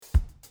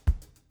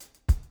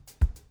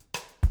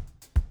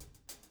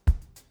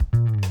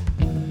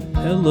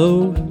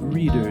Hello,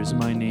 readers.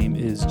 My name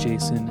is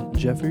Jason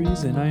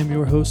Jeffries, and I am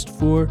your host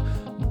for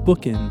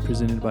Bookin',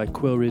 presented by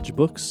Quail Ridge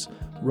Books,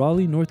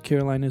 Raleigh, North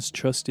Carolina's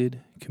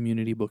trusted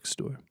community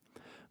bookstore.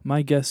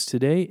 My guest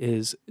today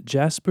is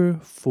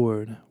Jasper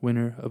Fforde,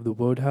 winner of the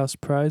Wodehouse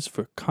Prize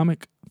for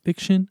Comic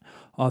Fiction,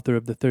 author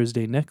of the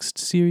Thursday Next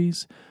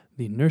series,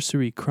 the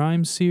Nursery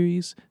Crime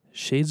series,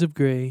 Shades of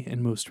Grey,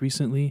 and most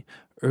recently,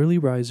 Early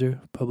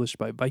Riser, published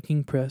by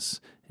Viking Press,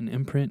 an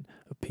imprint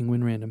of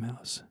Penguin Random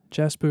House.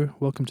 Jasper,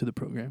 welcome to the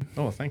program.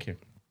 Oh, thank you.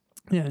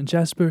 Yeah, and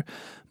Jasper,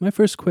 my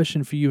first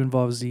question for you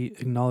involves the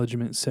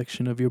acknowledgement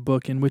section of your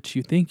book, in which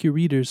you thank your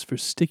readers for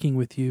sticking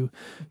with you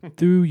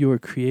through your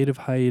creative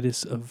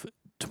hiatus of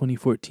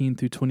 2014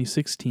 through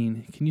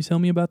 2016. Can you tell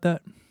me about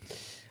that?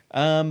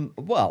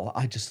 Well,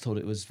 I just thought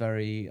it was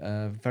very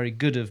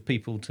good of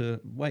people to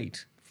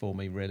wait for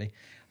me, really.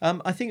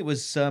 I think it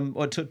was.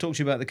 Talk to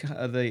you about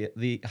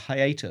the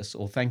hiatus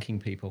or thanking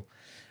people.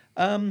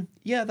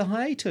 The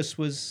hiatus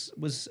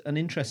was an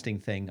interesting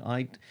thing.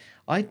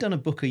 I'd done a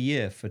book a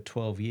year for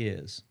 12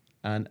 years,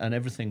 and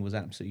everything was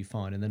absolutely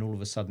fine. And then all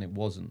of a sudden, it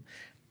wasn't.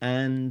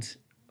 And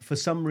for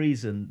some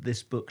reason,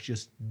 this book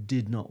just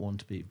did not want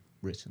to be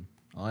written.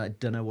 I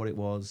don't know what it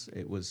was.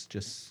 It was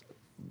just,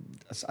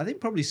 I think,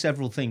 probably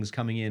several things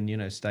coming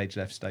in. Stage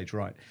left, stage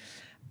right,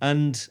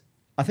 and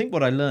I think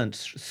what I learned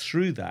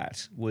through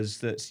that was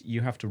that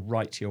you have to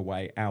write your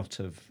way out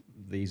of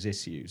these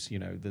issues.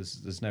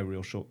 There's no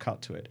real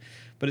shortcut to it,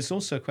 but it's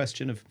also a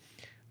question of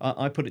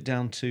I put it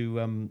down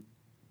to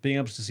being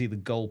able to see the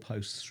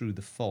goalposts through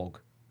the fog,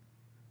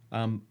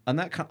 and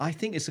that I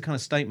think it's a kind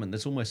of statement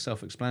that's almost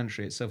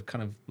self-explanatory. It's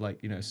kind of like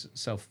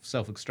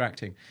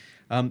self-extracting.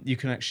 You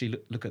can actually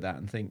look at that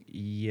and think,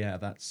 yeah,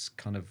 that's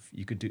kind of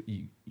you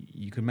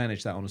can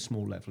manage that on a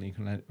small level, and you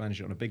can manage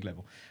it on a big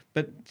level,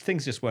 but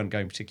things just weren't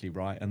going particularly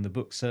right, and the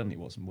book certainly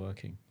wasn't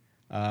working.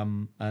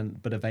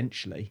 But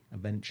eventually,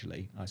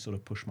 I sort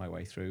of pushed my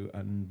way through,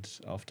 and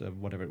after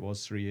whatever it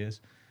was, 3 years,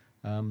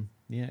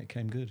 it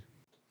came good.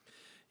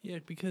 Yeah,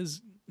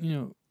 because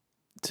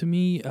to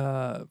me,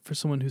 for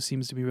someone who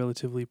seems to be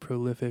relatively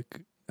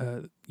prolific,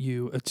 a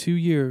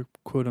 2-year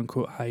quote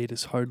unquote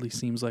hiatus hardly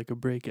seems like a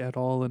break at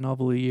all. A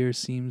novel a year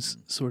seems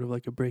sort of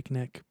like a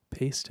breakneck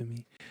pace to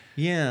me.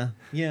 Yeah.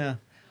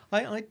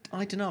 I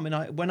don't know. I mean,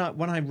 when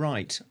I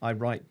write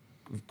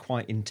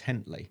quite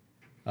intently.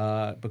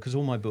 Because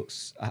all my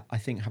books, I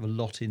think, have a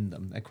lot in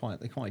them. They're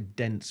quite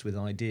dense with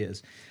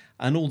ideas,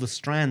 and all the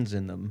strands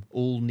in them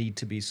all need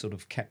to be sort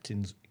of kept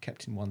in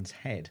one's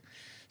head.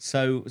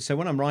 So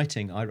when I'm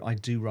writing, I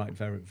do write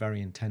very,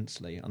 very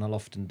intensely, and I'll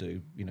often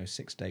do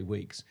 6-day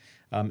weeks.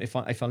 If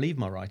I leave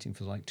my writing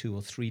for like 2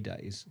 or 3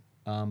 days,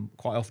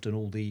 quite often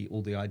all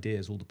the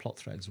ideas, all the plot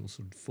threads will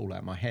sort of fall out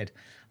of my head,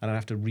 and I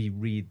have to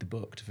reread the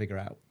book to figure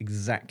out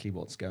exactly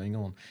what's going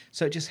on.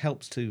 So it just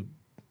helps to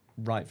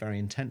write very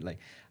intently,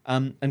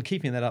 and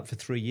keeping that up for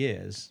 3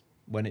 years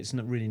when it's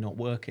really not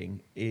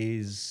working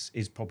is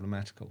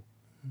problematical.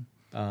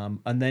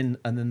 And then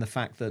the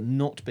fact that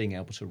not being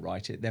able to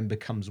write it then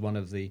becomes one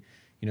of the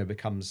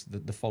becomes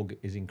the fog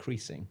is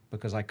increasing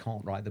because I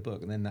can't write the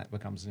book, and then that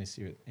becomes an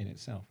issue in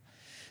itself.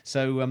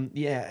 So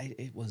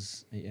it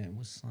was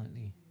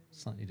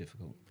slightly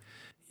difficult.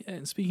 Yeah,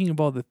 and speaking of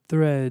all the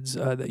threads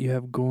that you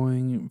have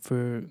going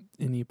for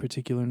any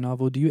particular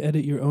novel, do you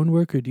edit your own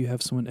work, or do you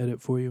have someone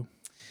edit for you?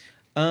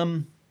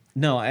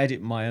 No, I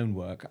edit my own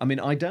work. I mean,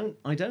 I don't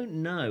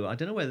know. I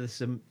don't know whether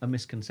this is a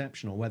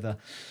misconception or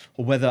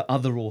whether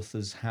other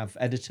authors have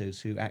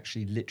editors who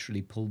actually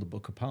literally pull the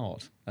book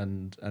apart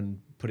and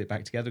put it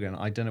back together again.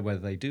 I don't know whether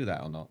they do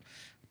that or not.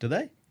 Do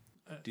they?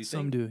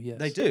 Some do, yes.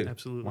 They do.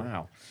 Absolutely.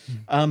 Wow.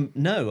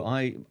 No,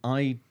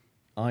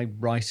 I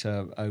write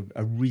a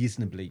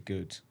reasonably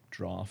good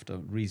draft, a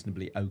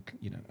reasonably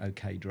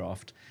okay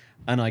draft,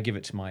 and I give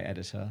it to my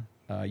editor,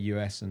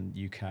 US and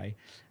UK.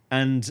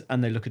 And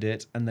they look at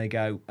it and they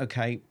go,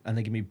 okay, and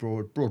they give me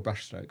broad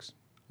brushstrokes,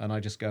 and I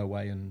just go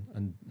away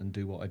and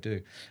do what I do.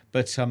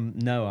 But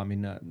no, I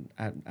mean,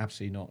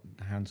 absolutely not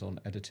hands-on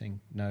editing.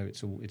 No,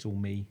 it's all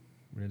me,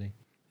 really.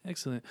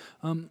 Excellent.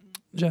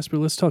 Jasper,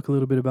 let's talk a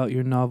little bit about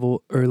your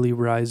novel, Early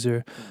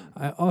Riser.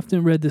 I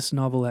often read this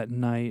novel at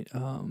night.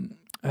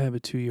 I have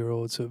a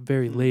 2-year-old, so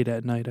very late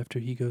at night after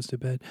he goes to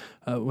bed,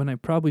 when I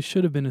probably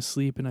should have been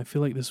asleep, and I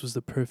feel like this was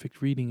the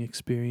perfect reading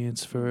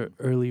experience for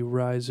Early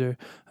Riser.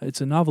 It's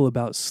a novel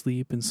about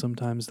sleep and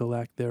sometimes the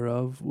lack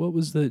thereof. What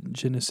was the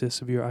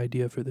genesis of your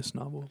idea for this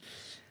novel?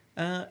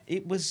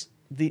 It was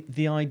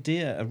the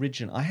idea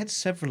originally. I had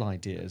several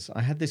ideas.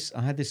 I had this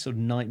sort of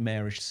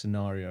nightmarish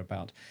scenario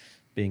about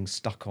being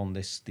stuck on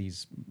this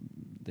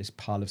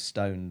pile of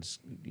stones,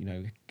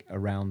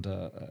 around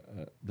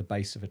the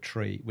base of a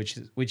tree,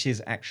 which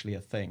is actually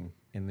a thing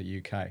in the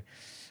UK.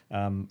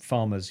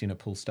 Farmers,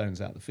 pull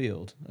stones out of the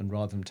field, and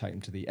rather than take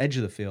them to the edge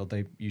of the field,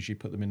 they usually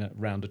put them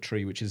around a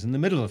tree which is in the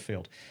middle of the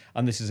field.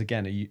 And this is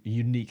again a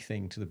unique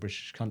thing to the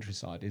British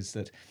countryside, is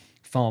that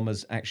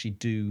farmers actually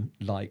do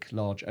like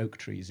large oak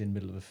trees in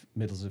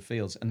middles of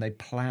fields, and they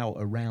plough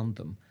around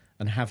them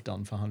and have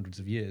done for hundreds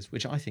of years,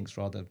 which I think is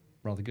rather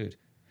good.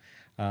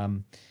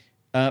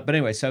 But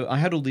anyway, so I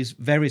had all these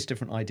various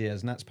different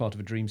ideas, and that's part of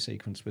a dream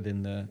sequence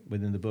within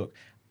the book.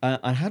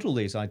 I had all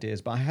these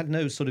ideas, but I had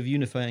no sort of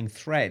unifying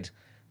thread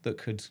that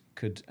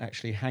could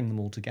actually hang them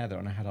all together.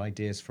 And I had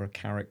ideas for a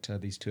character,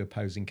 these two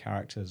opposing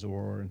characters,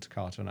 Aurora and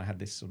Takata, and I had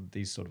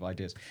these sort of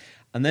ideas.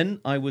 And then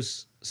I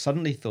was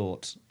suddenly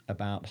thought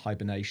about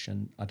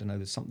hibernation. I don't know,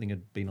 there's something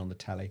had been on the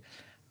telly.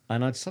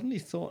 And I'd suddenly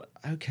thought,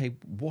 okay,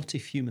 what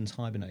if humans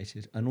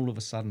hibernated? And all of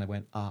a sudden I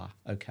went,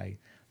 okay,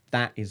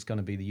 that is going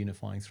to be the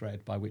unifying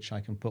thread by which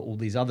I can put all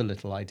these other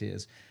little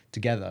ideas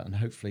together, and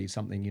hopefully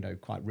something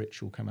quite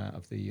rich will come out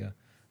of the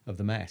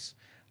mess.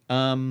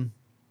 And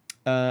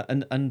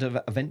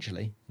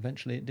eventually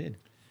it did.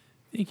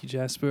 Thank you,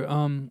 Jasper. I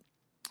want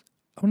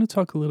to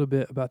talk a little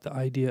bit about the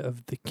idea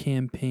of the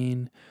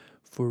campaign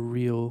for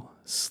real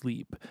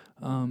sleep.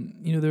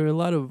 There are a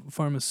lot of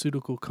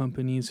pharmaceutical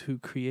companies who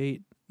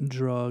create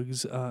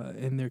drugs,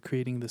 and they're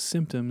creating the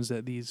symptoms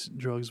that these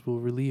drugs will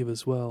relieve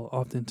as well,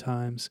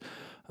 oftentimes.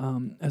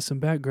 As some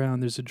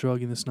background, there's a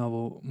drug in this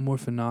novel,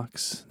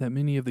 Morphinox, that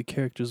many of the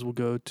characters will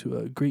go to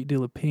a great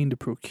deal of pain to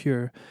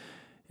procure.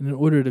 And in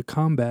order to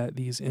combat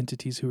these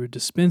entities who are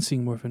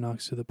dispensing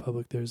Morphinox to the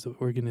public, there's the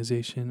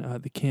organization,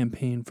 the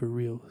Campaign for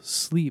Real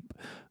Sleep.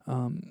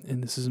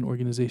 And this is an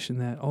organization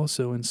that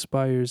also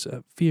inspires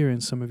fear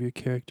in some of your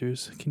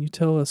characters. Can you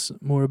tell us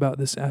more about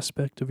this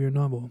aspect of your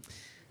novel?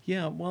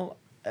 Yeah, well,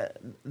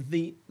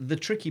 the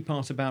tricky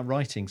part about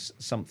writing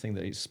something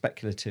that is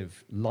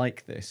speculative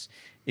like this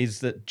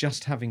is that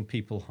just having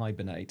people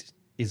hibernate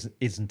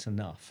isn't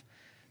enough.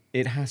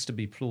 It has to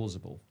be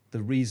plausible.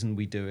 The reason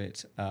we do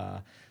it,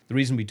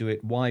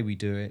 why we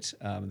do it,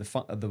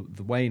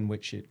 the way in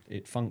which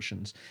it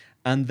functions,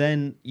 and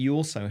then you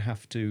also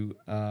have to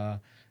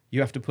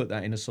put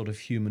that in a sort of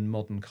human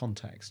modern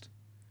context.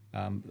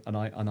 And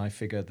I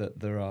figure that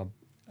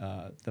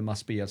there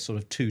must be a sort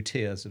of two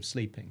tiers of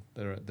sleeping.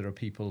 There are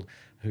people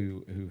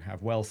who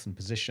have wealth and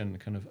position,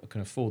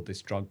 can afford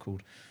this drug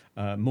called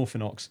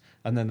Morphinox,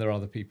 and then there are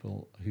other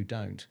people who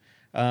don't.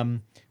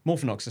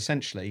 Morphinox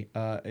essentially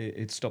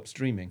it stops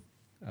dreaming.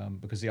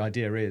 Because the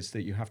idea is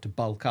that you have to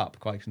bulk up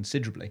quite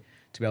considerably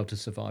to be able to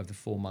survive the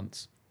 4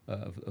 months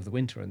of the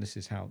winter, and this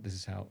is how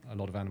a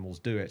lot of animals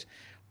do it.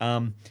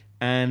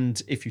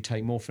 And if you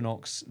take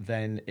Morphinox,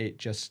 then it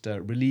just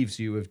relieves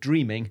you of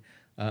dreaming,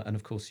 and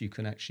of course you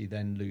can actually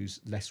then lose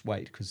less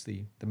weight because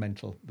the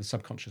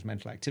subconscious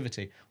mental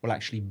activity will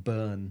actually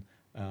burn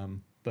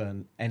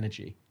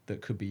energy that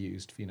could be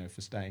used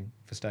for staying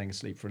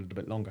asleep for a little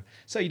bit longer.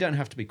 So you don't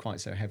have to be quite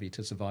so heavy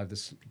to survive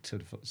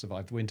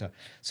the winter.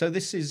 So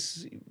this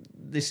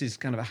is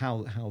kind of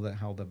how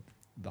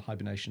the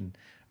hibernation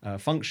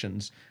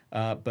functions.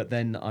 But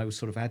then I was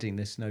sort of adding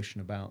this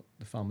notion about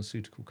the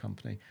pharmaceutical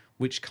company,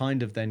 which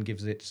kind of then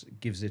gives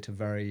it a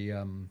very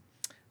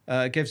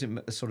gives it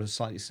a sort of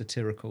slightly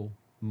satirical,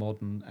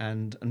 modern,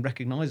 and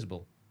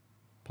recognizable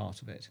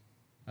part of it.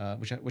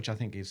 Which I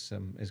think is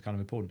kind of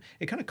important.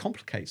 It kind of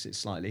complicates it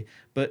slightly,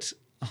 but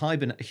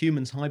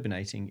humans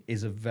hibernating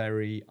is a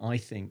very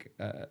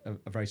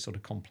sort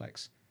of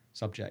complex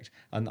subject,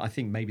 and I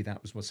think maybe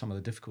that was some of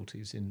the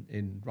difficulties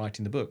in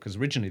writing the book, because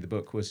originally the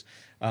book was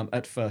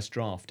at first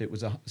draft it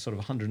was a sort of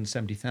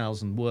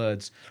 170,000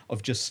 words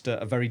of just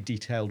a very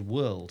detailed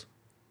world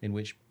in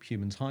which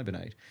humans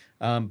hibernate,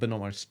 but not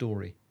much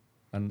story,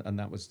 and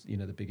that was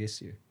the big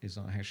issue is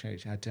I actually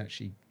had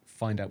to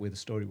find out where the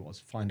story was,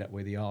 find out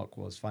where the arc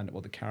was, find out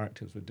what the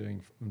characters were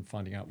doing, and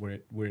finding out where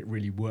it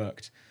really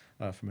worked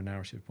from a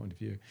narrative point of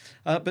view.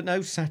 But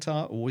no,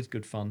 satire, always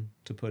good fun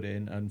to put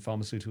in, and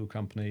pharmaceutical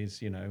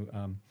companies,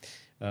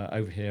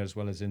 over here as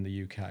well as in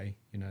the UK,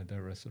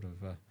 there are sort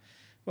of,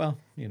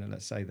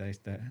 let's say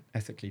they're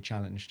ethically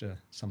challenged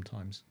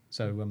sometimes.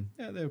 So,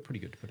 they were pretty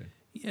good to put in.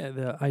 Yeah,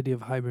 the idea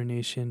of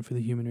hibernation for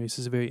the human race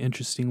is a very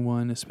interesting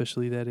one,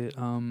 especially that it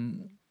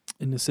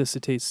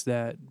necessitates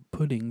that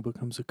pudding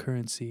becomes a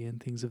currency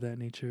and things of that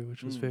nature,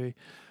 which was very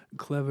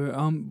clever.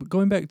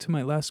 Going back to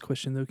my last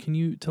question, though, can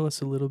you tell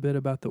us a little bit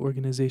about the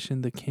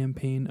organization, the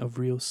Campaign of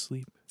Real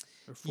Sleep,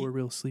 or for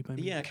Real Sleep? I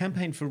mean. Yeah,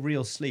 Campaign for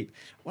Real Sleep.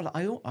 Well,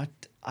 I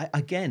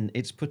again,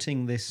 it's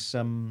putting this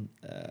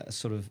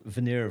sort of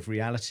veneer of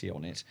reality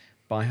on it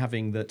by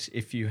having that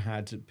if you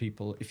had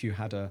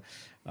a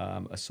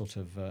sort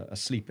of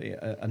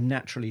a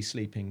naturally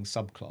sleeping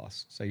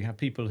subclass. So you have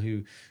people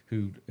who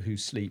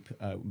sleep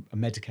a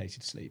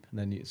medicated sleep, and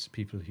then it's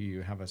people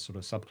who have a sort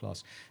of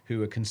subclass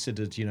who are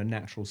considered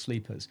natural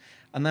sleepers,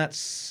 and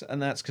that's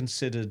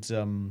considered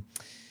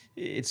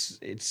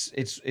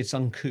it's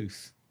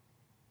uncouth.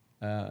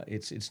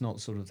 It's not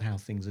sort of how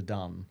things are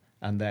done,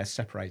 and they're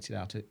separated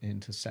out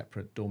into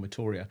separate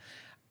dormitoria,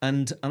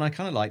 and I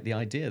kind of like the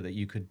idea that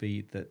you could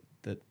be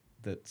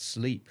that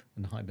sleep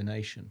and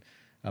hibernation.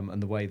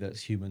 And the way that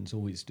humans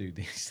always do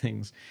these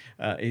things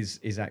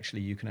is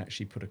actually you can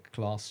actually put a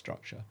class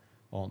structure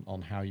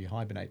on how you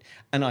hibernate.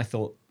 And I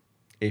thought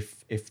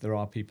if there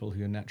are people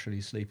who are naturally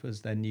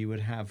sleepers, then you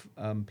would have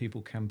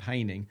people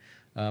campaigning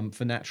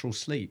for natural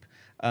sleep.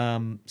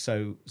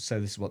 So this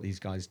is what these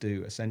guys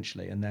do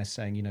essentially, and they're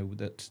saying,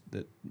 that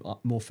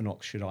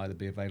Morphinox should either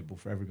be available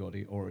for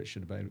everybody or it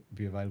should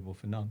be available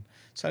for none.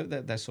 So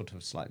they're sort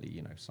of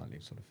slightly sort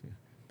of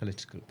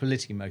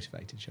politically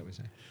motivated, shall we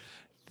say?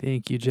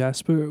 Thank you,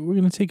 Jasper. We're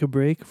going to take a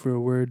break for a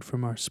word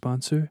from our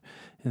sponsor,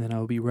 and then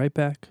I'll be right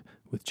back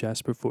with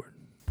Jasper Ford.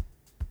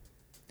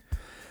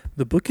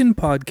 The Bookin'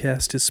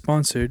 Podcast is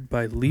sponsored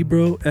by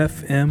Libro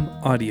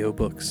FM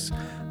Audiobooks.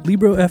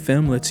 Libro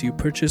FM lets you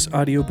purchase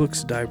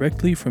audiobooks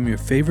directly from your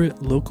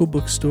favorite local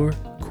bookstore,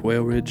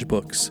 Quail Ridge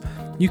Books.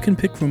 You can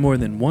pick from more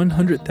than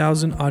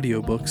 100,000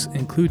 audiobooks,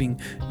 including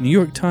New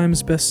York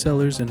Times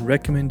bestsellers and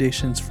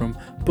recommendations from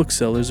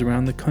booksellers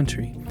around the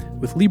country.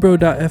 With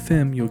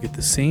Libro.fm, you'll get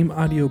the same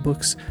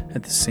audiobooks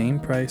at the same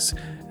price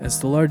as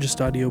the largest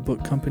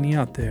audiobook company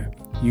out there.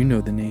 You know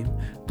the name,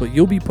 but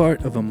you'll be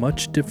part of a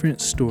much different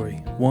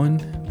story, one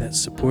that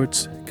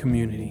supports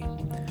community.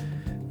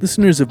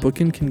 Listeners of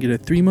Bookin' can get a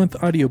 3-month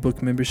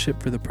audiobook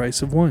membership for the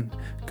price of one.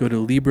 Go to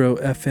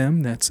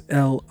Libro.fm, that's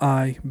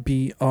Libro.fm,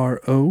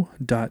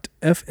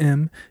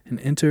 and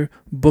enter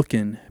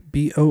Bookin',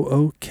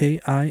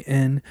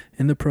 Bookin,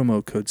 in the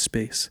promo code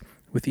space.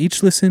 With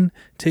each listen,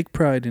 take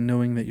pride in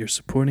knowing that you're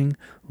supporting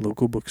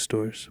local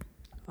bookstores.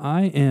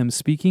 I am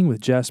speaking with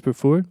Jasper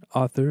Ford,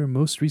 author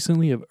most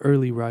recently of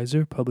Early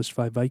Riser, published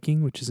by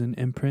Viking, which is an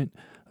imprint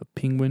of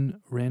Penguin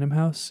Random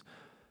House.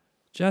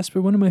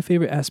 Jasper, one of my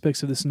favorite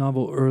aspects of this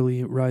novel,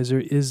 Early Riser,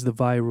 is the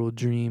viral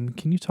dream.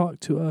 Can you talk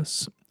to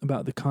us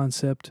about the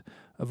concept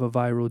of a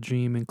viral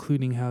dream,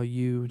 including how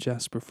you,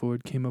 Jasper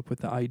Ford, came up with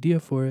the idea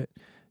for it,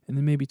 and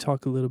then maybe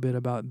talk a little bit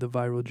about the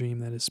viral dream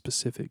that is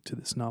specific to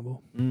this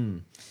novel?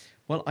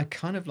 Well, I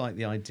kind of like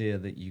the idea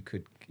that you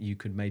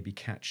could maybe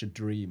catch a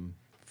dream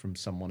from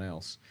someone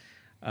else.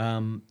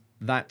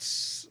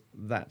 That's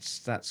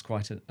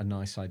quite a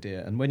nice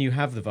idea. And when you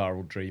have the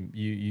viral dream,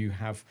 you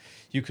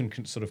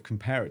can sort of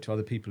compare it to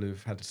other people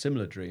who've had a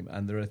similar dream,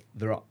 and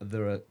there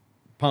are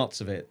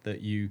parts of it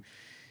that you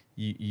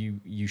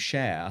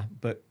share,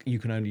 but you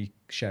can only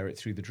share it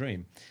through the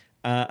dream.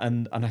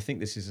 And I think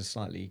this is a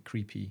slightly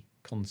creepy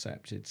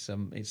concept. It's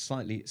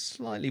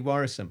slightly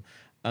worrisome.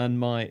 And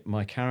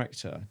my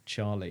character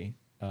Charlie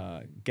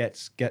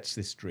gets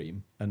this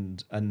dream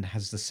and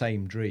has the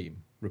same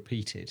dream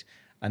repeated,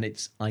 and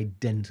it's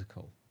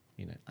identical,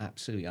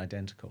 absolutely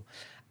identical,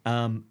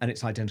 and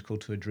it's identical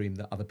to a dream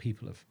that other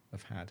people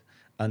have had,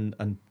 and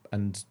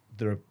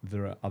there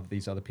are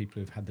these other people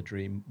who've had the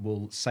dream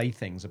will say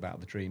things about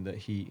the dream that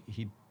he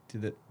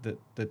did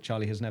that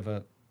Charlie has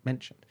never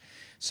mentioned.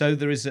 So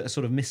there is a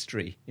sort of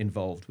mystery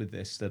involved with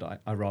this that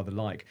I rather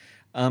like.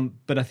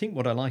 But I think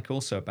what I like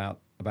also about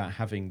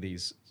having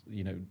these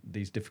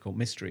difficult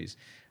mysteries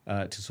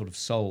to sort of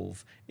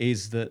solve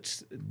is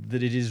that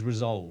it is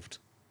resolved,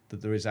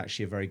 that there is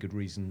actually a very good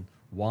reason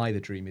why the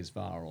dream is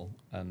viral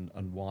and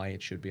why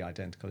it should be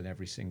identical in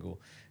every single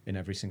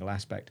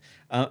aspect.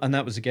 And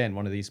that was again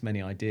one of these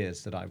many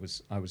ideas that I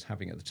was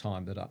having at the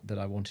time that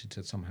I wanted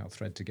to somehow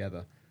thread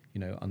together,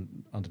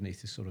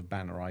 underneath this sort of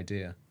banner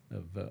idea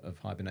of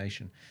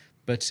hibernation.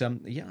 But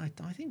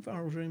I think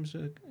viral dreams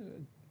are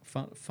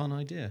a fun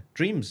idea.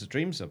 Dreams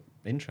are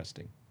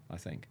interesting, I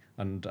think,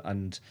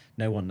 and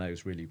no one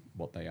knows really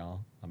what they are.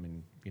 I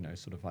mean,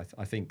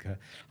 I think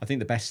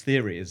the best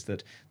theory is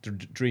that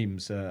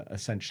dreams are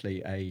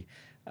essentially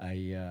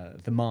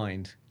the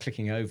mind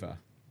clicking over,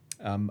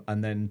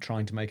 and then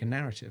trying to make a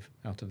narrative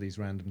out of these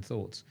random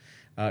thoughts,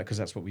 because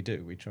that's what we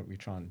do. We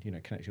try and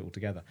connect it all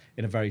together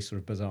in a very sort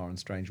of bizarre and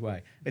strange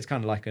way. It's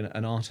kind of like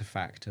an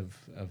artifact of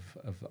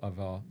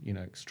our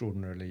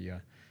extraordinarily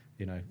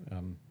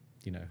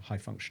high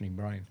functioning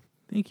brain.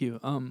 Thank you.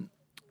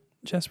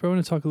 Jasper, I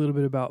want to talk a little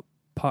bit about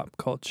pop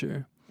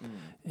culture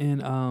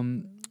and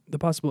the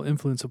possible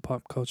influence of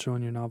pop culture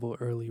on your novel,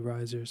 Early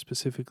Riser,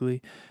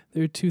 specifically.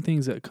 There are two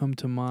things that come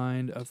to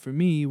mind for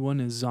me. One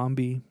is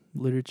zombie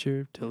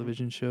literature,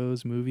 television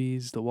shows,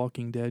 movies. The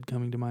Walking Dead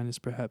coming to mind is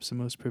perhaps the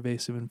most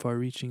pervasive and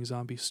far-reaching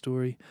zombie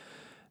story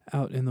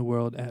out in the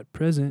world at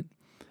present.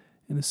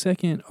 And the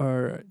second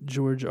are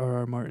George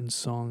R.R. Martin's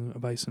Song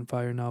of Ice and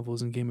Fire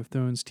novels and Game of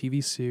Thrones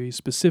TV series,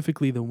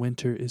 specifically the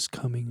Winter is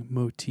Coming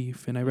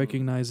motif. And I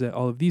recognize that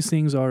all of these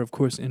things are, of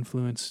course,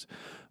 influenced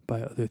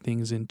by other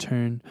things in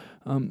turn.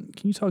 Can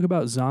you talk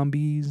about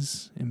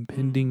zombies,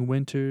 impending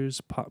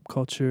winters, pop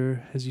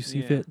culture as you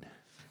see fit?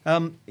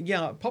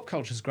 Pop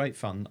culture is great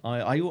fun.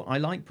 I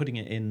like putting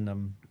it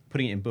in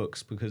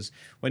books, because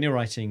when you're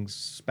writing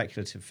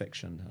speculative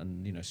fiction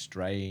and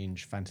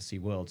strange fantasy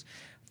worlds,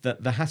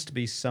 that there has to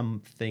be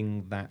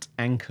something that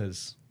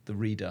anchors the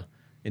reader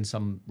in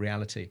some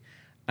reality,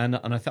 and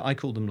I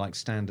call them like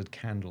standard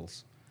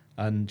candles.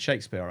 And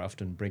Shakespeare I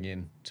often bring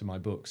in to my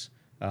books,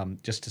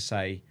 just to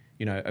say,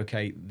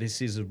 okay, this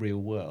is a real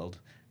world,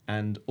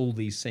 and all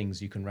these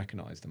things you can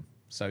recognise them.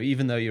 So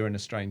even though you're in a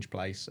strange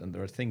place and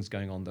there are things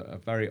going on that are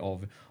very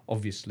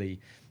obviously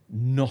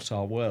not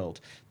our world,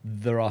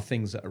 there are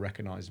things that are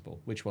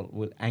recognisable, which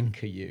will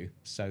anchor you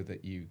so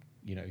that you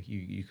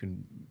you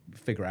can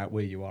figure out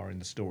where you are in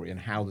the story and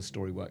how the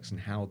story works and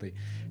how the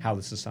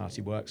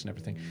society works and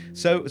everything.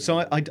 So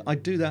I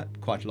do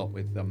that quite a lot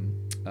with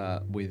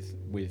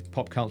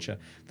pop culture.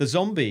 The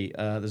zombie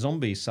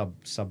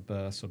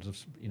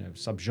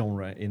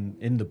subgenre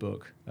in the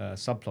book,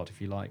 subplot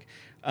if you like,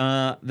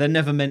 they're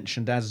never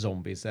mentioned as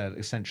zombies. They're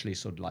essentially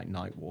sort of like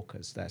night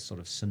walkers. They're sort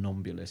of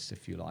somnambulists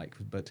if you like,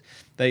 but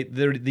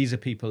these are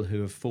people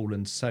who have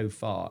fallen so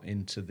far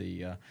into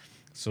the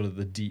sort of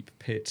the deep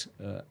pit,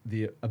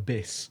 the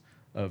abyss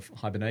of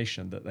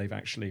hibernation, that they've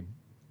actually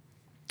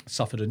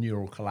suffered a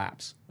neural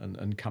collapse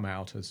and come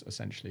out as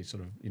essentially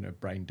sort of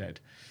brain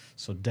dead,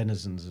 sort of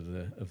denizens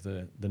of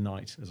the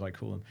night, as I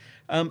call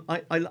them.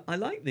 I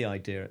like the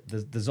idea,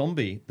 the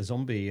zombie.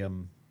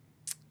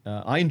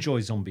 I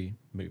enjoy zombie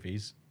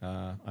movies.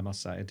 I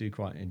must say, I do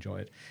quite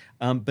enjoy it.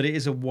 But it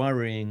is a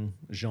worrying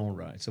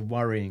genre. It's a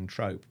worrying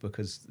trope,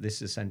 because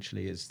this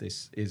essentially is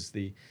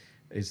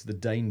the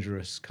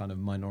dangerous kind of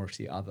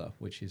minority other,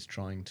 which is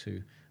trying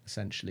to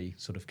essentially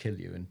sort of kill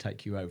you and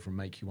take you over and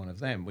make you one of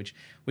them, which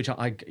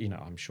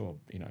I'm sure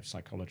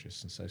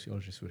psychologists and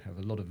sociologists would have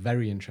a lot of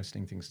very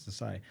interesting things to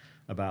say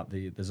about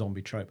the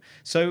zombie trope.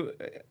 So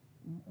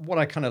what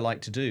I kind of like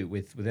to do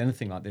with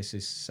anything like this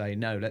is say,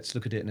 no, let's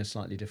look at it in a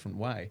slightly different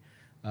way.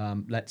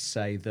 Let's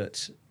say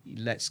that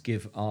let's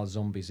give our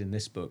zombies in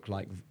this book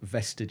like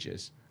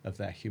vestiges of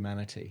their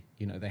humanity.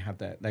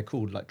 They're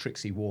called like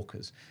tricksy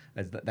walkers,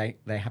 as that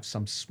they have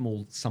some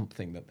small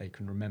something that they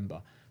can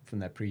remember from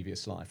their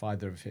previous life,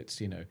 either if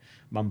it's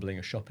mumbling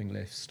a shopping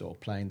list or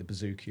playing the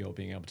bouzouki or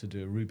being able to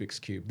do a Rubik's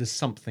cube. There's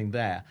something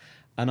there,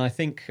 and I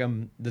think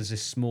there's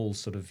this small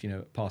sort of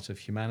part of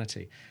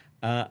humanity,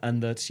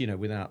 and that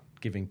without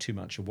giving too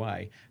much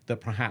away,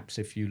 that perhaps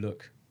if you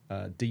look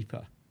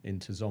deeper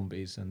into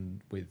zombies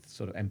and with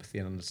sort of empathy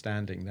and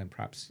understanding, then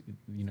perhaps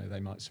they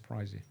might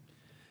surprise you.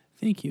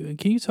 Thank you. And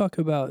can you talk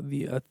about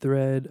the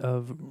thread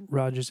of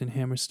Rodgers and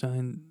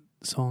Hammerstein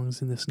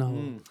songs in this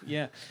novel?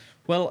 Yeah.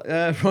 Well,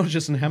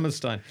 Rodgers and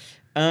Hammerstein.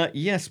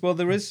 Yes. Well,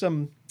 there is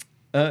some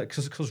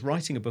because of course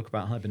writing a book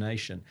about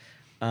hibernation,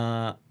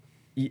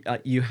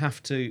 you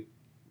have to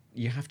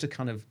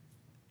kind of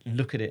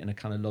look at it in a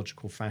kind of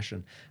logical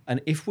fashion.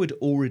 And if we'd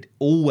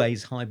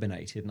always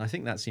hibernated, and I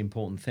think that's the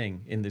important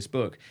thing in this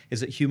book,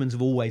 is that humans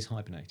have always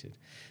hibernated.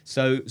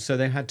 So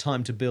they had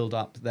time to build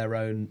up their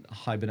own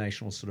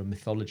hibernational sort of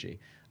mythology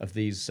of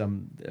these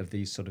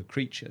sort of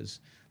creatures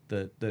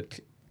that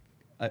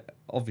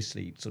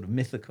obviously sort of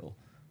mythical,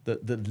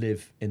 that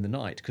live in the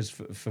night. Because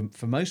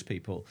for most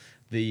people,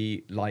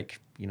 the like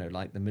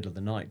the middle of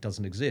the night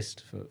doesn't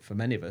exist. For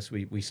many of us,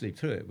 we sleep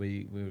through it.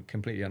 We're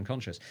completely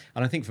unconscious.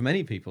 And I think for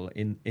many people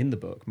in the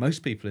book,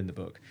 most people in the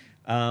book,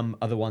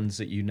 are the ones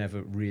that you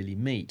never really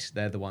meet.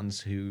 They're the ones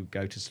who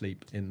go to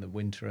sleep in the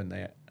winter and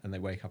they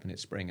wake up in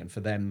its spring. And for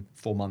them,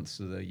 4 months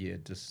of the year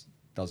just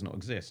does not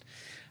exist.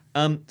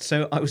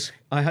 So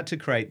I had to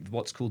create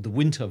what's called the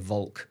winter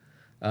Volk,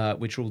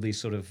 which are all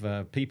these sort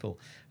of people,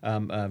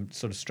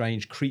 sort of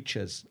strange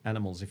creatures,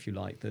 animals, if you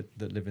like,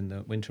 that live in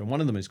the winter. And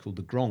one of them is called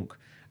the Gronk.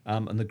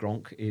 And the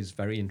Gronk is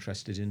very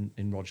interested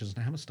in Rodgers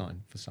and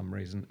Hammerstein for some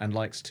reason, and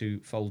likes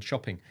to fold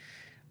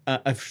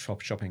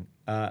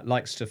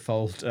likes to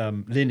fold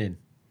linen.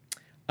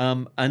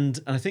 And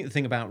I think the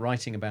thing about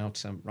writing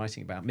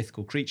about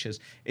mythical creatures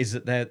is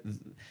that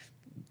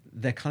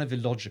they're kind of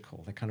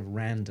illogical. They're kind of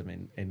random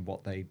in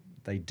what they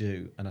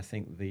do. And I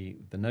think the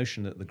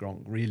notion that the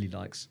Gronk really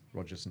likes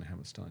Rodgers and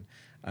Hammerstein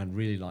and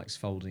really likes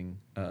folding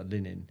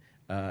linen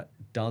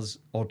does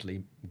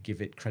oddly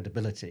give it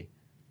credibility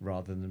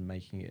rather than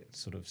making it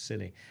sort of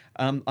silly.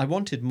 I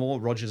wanted more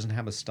Rodgers and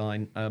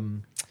Hammerstein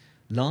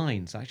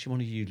lines. I actually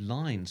wanted to use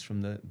lines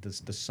from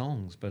the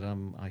songs, but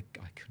I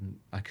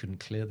couldn't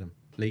clear them.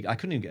 I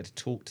couldn't even get to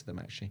talk to them,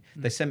 actually.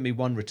 They sent me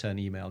one return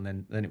email,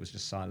 and then it was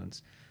just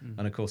silence.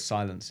 And of course,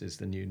 silence is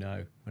the new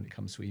no when it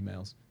comes to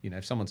emails.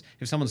 If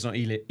someone's not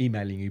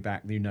emailing you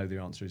back, the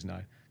answer is no,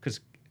 because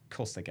of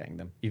course they're getting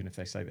them, even if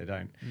they say they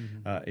don't.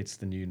 It's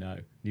the new no,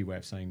 new way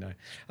of saying no,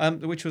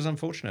 which was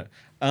unfortunate.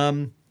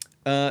 Yes,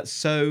 I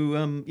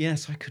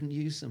couldn't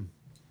use them,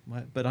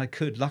 but I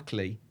could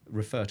luckily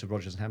refer to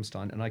Rodgers and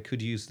Hammerstein, and I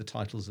could use the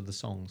titles of the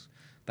songs.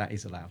 That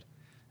is allowed.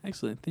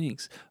 Excellent,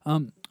 thanks.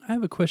 I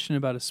have a question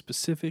about a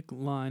specific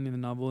line in the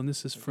novel, and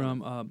this is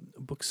from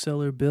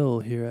bookseller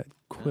Bill here at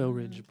Quail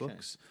Ridge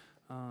Books.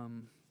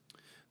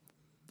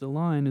 The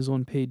line is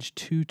on page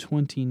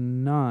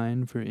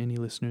 229 for any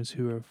listeners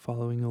who are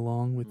following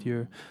along with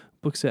your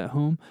books at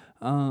home.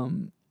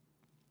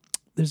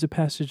 There's a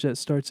passage that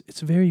starts, "It's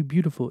very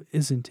beautiful,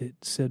 isn't it?"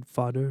 said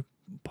Fodder,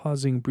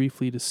 pausing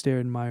briefly to stare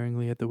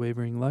admiringly at the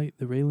wavering light,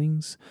 the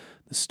railings,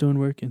 the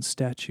stonework, and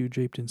statue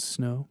draped in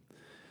snow.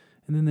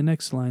 And then the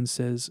next line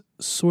says,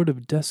 "Sort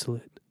of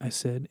desolate," I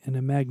said, "in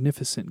a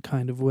magnificent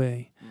kind of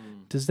way."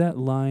 Does that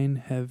line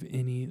have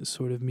any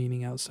sort of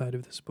meaning outside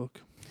of this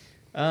book?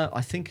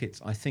 I think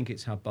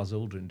it's how Buzz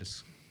Aldrin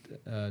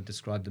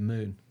described the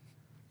moon,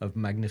 of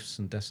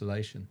magnificent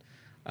desolation,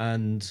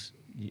 and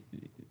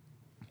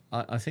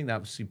I think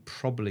that was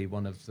probably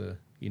one of the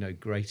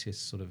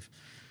greatest sort of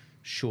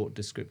short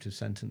descriptive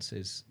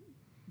sentences,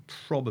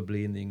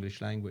 probably in the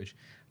English language.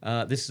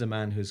 This is a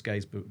man who's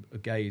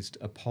gazed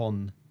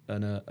upon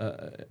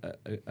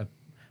a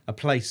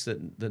place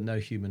that no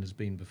human has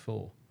been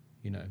before.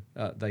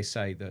 They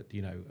say that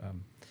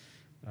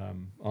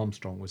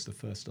Armstrong was the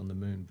first on the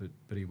moon,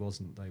 but he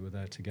wasn't. They were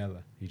there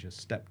together. He just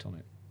stepped on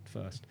it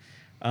first.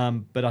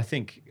 But I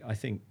think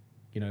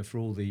for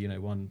all the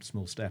one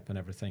small step and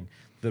everything,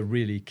 the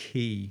really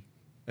key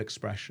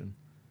expression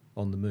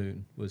on the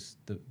moon was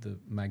the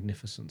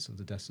magnificence of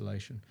the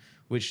desolation,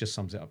 which just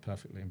sums it up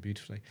perfectly and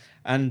beautifully.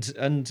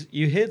 And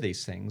you hear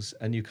these things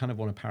and you kind of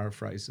want to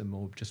paraphrase them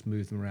or just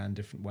move them around a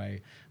different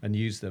way and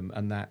use them.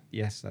 And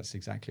that's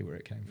exactly where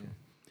it came from.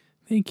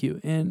 Thank you.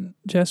 And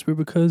Jasper,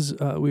 because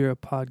we are a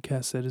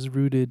podcast that is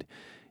rooted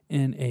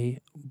in a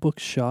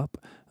bookshop,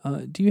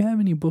 do you have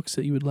any books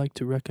that you would like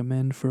to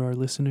recommend for our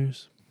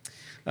listeners?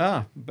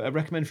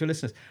 Recommend for your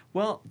listeners.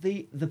 Well,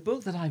 the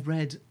book that I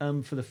read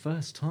for the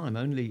first time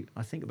only,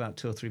 I think, about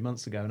 2 or 3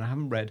 months ago, and I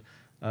haven't read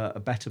a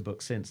better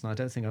book since, and I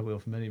don't think I will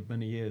for many,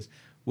 many years,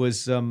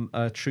 was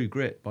True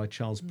Grit by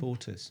Charles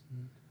Portis.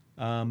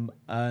 And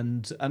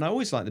I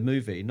always liked the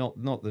movie,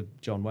 not the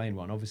John Wayne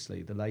one,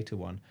 obviously, the later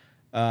one.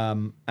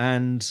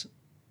 And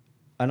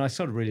I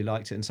sort of really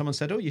liked it. And someone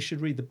said, "Oh, you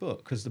should read the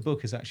book because the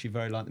book is actually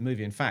very like the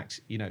movie." In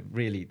fact,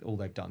 really all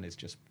they've done is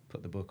just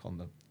put the book on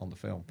the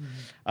film.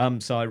 Mm-hmm.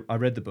 So I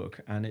read the book,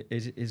 and it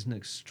is an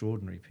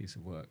extraordinary piece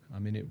of work. I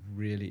mean, it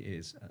really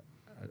is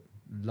a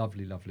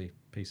lovely, lovely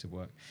piece of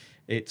work.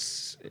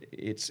 It's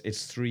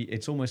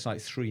almost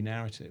like 3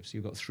 narratives.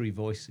 You've got 3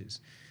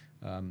 voices.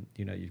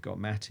 You've got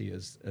Mattie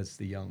as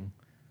the young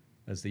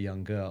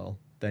girl.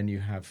 Then you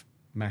have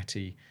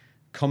Mattie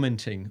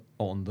commenting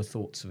on the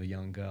thoughts of a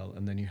young girl,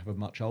 and then you have a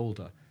much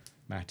older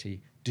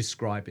Mattie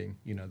describing,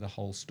 the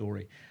whole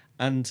story.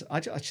 And I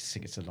just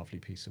think it's a lovely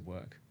piece of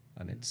work,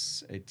 and it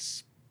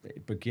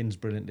begins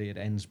brilliantly, it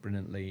ends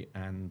brilliantly,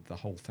 and the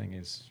whole thing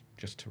is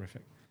just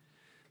terrific.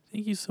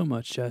 Thank you so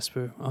much,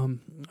 Jasper. I've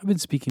been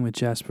speaking with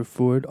Jasper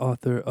Fforde,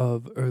 author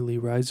of Early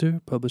Riser,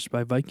 published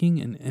by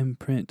Viking, an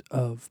imprint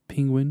of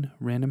Penguin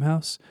Random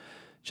House.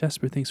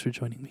 Jasper, thanks for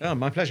joining me. Oh,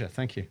 my pleasure.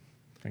 Thank you.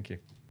 Thank you.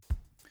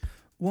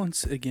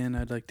 Once again,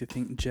 I'd like to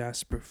thank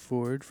Jasper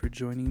Fforde for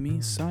joining me.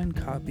 Signed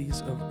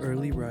copies of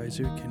Early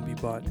Riser can be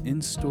bought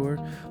in-store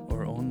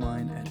or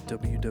online at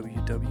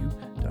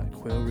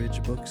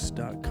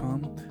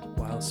www.quailridgebooks.com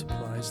while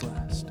supplies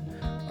last.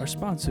 Our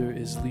sponsor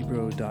is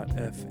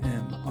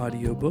Libro.fm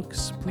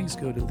audiobooks. Please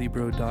go to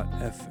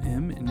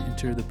Libro.fm and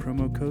enter the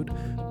promo code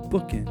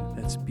BOOKIN,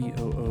 that's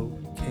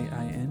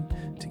BOOKIN,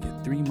 to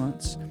get 3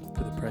 months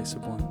for the price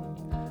of 1.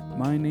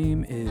 My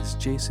name is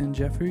Jason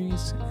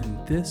Jefferies,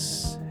 and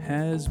this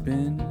has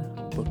been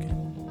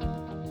Bookin'.